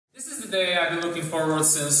This is the day I've been looking forward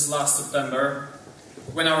since last September,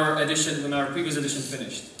 when our previous edition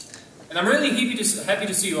finished. And I'm really happy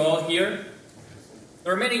to see you all here.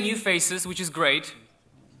 There are many new faces, which is great.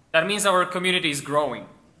 That means our community is growing.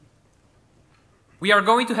 We are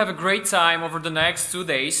going to have a great time over the next 2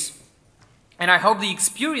 days, and I hope the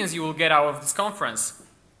experience you will get out of this conference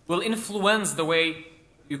will influence the way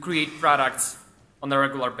you create products on a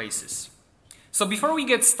regular basis. So before we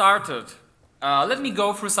get started, let me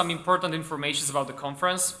go through some important information about the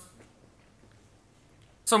conference.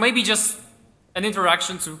 So maybe just an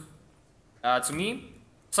introduction to me.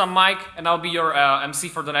 So I'm Mike, and I'll be your MC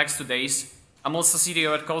for the next 2 days. I'm also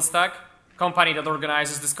CTO at ColdStack, company that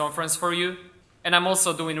organizes this conference for you. And I'm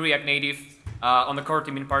also doing React Native on the core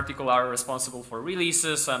team in particular, responsible for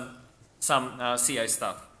releases and some CI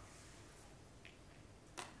stuff.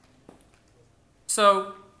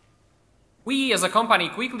 So we as a company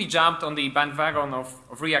quickly jumped on the bandwagon of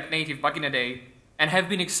React Native back in the day and have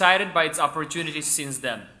been excited by its opportunities since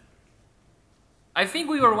then. I think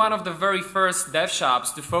we were one of the very first dev shops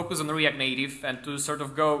to focus on React Native and to sort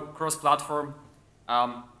of go cross-platform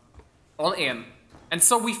all in. And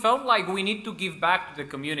so we felt like we need to give back to the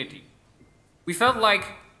community. We felt like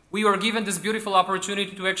we were given this beautiful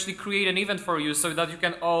opportunity to actually create an event for you so that you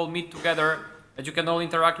can all meet together, that you can all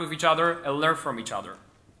interact with each other and learn from each other.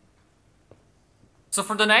 So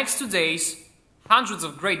for the next 2 days, hundreds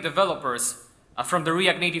of great developers from the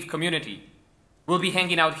React Native community will be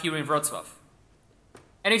hanging out here in Wrocław.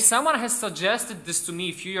 And if someone has suggested this to me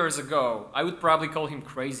a few years ago, I would probably call him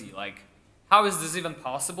crazy. Like, how is this even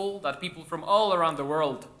possible that people from all around the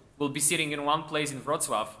world will be sitting in one place in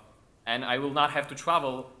Wrocław and I will not have to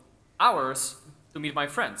travel hours to meet my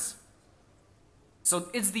friends? So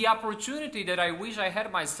it's the opportunity that I wish I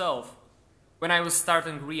had myself when I was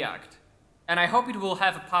starting React. And I hope it will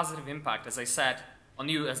have a positive impact, as I said, on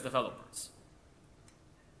you as developers.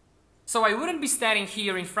 So I wouldn't be standing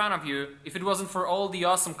here in front of you if it wasn't for all the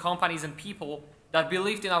awesome companies and people that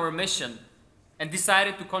believed in our mission and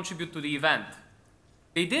decided to contribute to the event.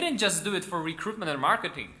 They didn't just do it for recruitment and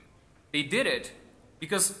marketing. They did it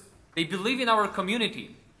because they believe in our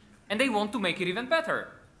community and they want to make it even better.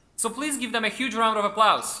 So please give them a huge round of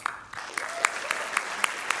applause.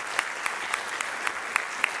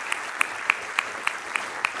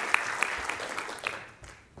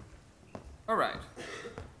 All right.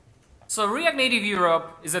 So React Native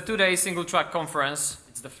Europe is a 2-day single-track conference.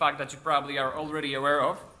 It's the fact that you probably are already aware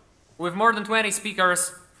of, with more than 20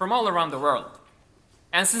 speakers from all around the world.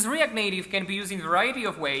 And since React Native can be used in a variety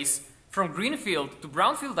of ways, from greenfield to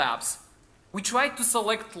brownfield apps, we tried to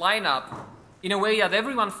select lineup in a way that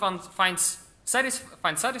everyone finds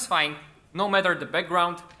satisfying, no matter the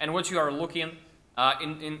background and what you are looking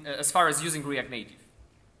as far as using React Native.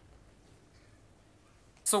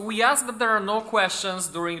 So we ask that there are no questions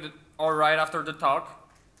during or right after the talk.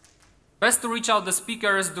 Best to reach out the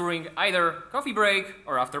speakers during either coffee break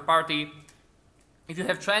or after party. If you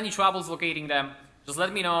have any troubles locating them, just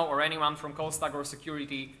let me know, or anyone from ColdStack or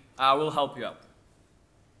security will help you out.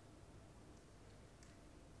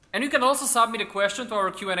 And you can also submit a question to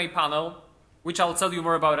our Q&A panel, which I'll tell you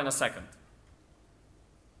more about in a second.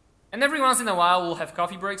 And every once in a while we'll have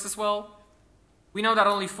coffee breaks as well. We know that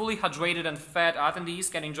only fully hydrated and fed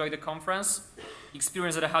attendees can enjoy the conference,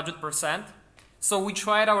 experience at 100%. So we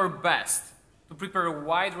tried our best to prepare a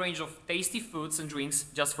wide range of tasty foods and drinks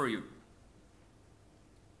just for you.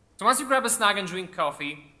 So once you grab a snack and drink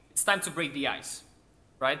coffee, it's time to break the ice,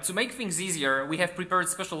 right? To make things easier, we have prepared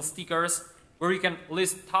special stickers where you can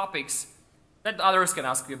list topics that others can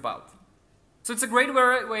ask you about. So it's a great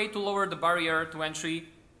way to lower the barrier to entry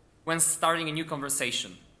when starting a new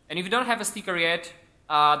conversation. And if you don't have a sticker yet,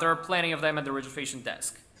 there are plenty of them at the registration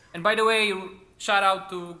desk. And by the way, shout out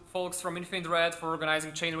to folks from Infinite Red for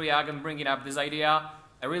organizing Chain React and bringing up this idea.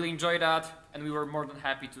 I really enjoyed that, and we were more than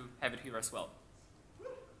happy to have it here as well.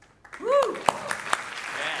 Woo!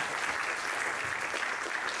 Yeah.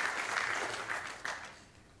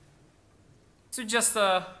 So just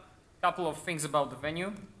a couple of things about the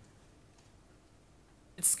venue.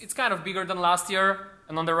 It's kind of bigger than last year,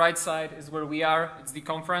 and on the right side is where we are. It's the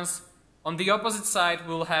conference. On the opposite side,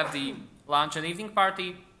 we'll have the lunch and evening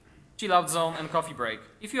party, chill out zone, and coffee break.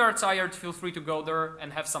 If you are tired, feel free to go there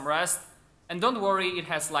and have some rest. And don't worry, it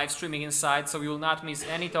has live streaming inside, so you will not miss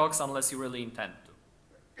any talks unless you really intend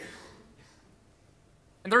to.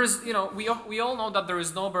 And there is, we all know that there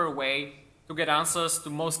is no better way to get answers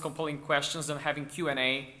to most compelling questions than having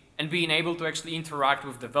Q&A and being able to actually interact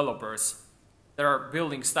with developers that are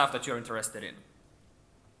building stuff that you're interested in.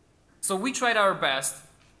 So we tried our best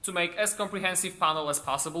to make as comprehensive panel as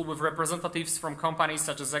possible with representatives from companies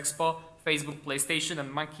such as Expo, Facebook, PlayStation, and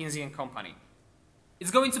McKinsey & Company.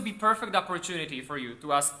 It's going to be perfect opportunity for you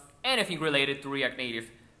to ask anything related to React Native,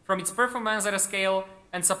 from its performance at a scale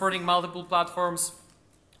and supporting multiple platforms,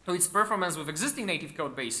 to its performance with existing native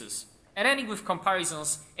code bases, and ending with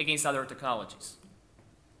comparisons against other technologies.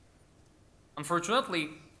 Unfortunately,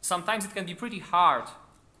 sometimes it can be pretty hard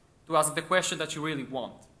to ask the question that you really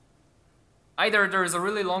want. Either there is a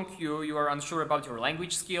really long queue, you are unsure about your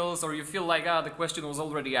language skills, or you feel like, the question was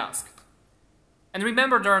already asked. And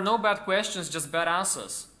remember, there are no bad questions, just bad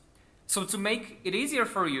answers. So to make it easier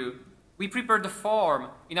for you, we prepared a form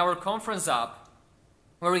in our conference app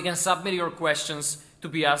where you can submit your questions to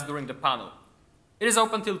be asked during the panel. It is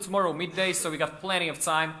open till tomorrow midday, so we got plenty of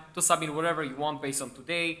time to submit whatever you want based on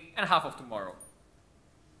today and half of tomorrow.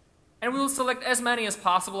 And we will select as many as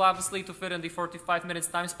possible, obviously, to fit in the 45 minutes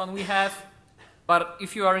time span we have. But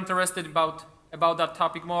if you are interested about that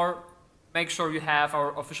topic more, make sure you have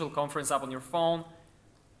our official conference app on your phone,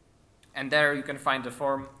 and there you can find the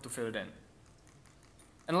form to fill it in.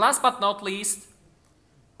 And last but not least,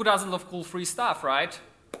 who doesn't love cool free stuff, right?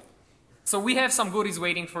 So we have some goodies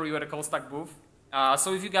waiting for you at the ColdStack booth.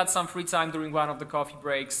 So if you got some free time during one of the coffee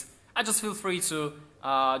breaks, just feel free to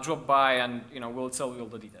drop by, and we'll tell you all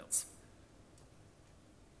the details.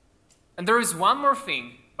 And there is one more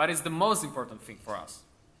thing, but it's the most important thing for us.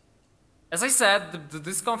 As I said,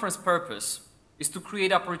 this conference purpose is to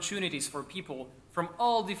create opportunities for people from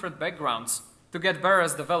all different backgrounds to get better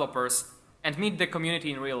as developers and meet the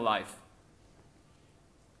community in real life.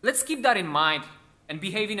 Let's keep that in mind and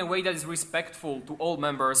behave in a way that is respectful to all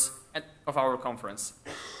members of our conference.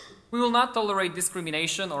 We will not tolerate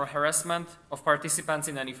discrimination or harassment of participants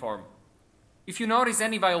in any form. If you notice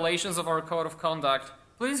any violations of our code of conduct,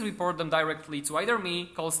 please report them directly to either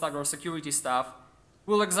me, ColdStack, or security staff.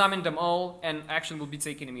 We'll examine them all, and action will be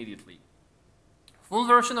taken immediately. Full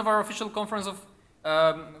version of our official conference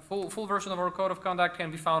full version of our code of conduct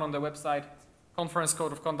can be found on the website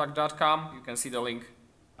conferencecodeofconduct.com. You can see the link.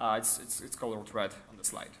 It's colored red on the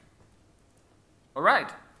slide. All right,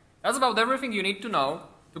 that's about everything you need to know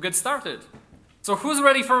to get started. So who's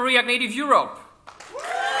ready for React Native Europe?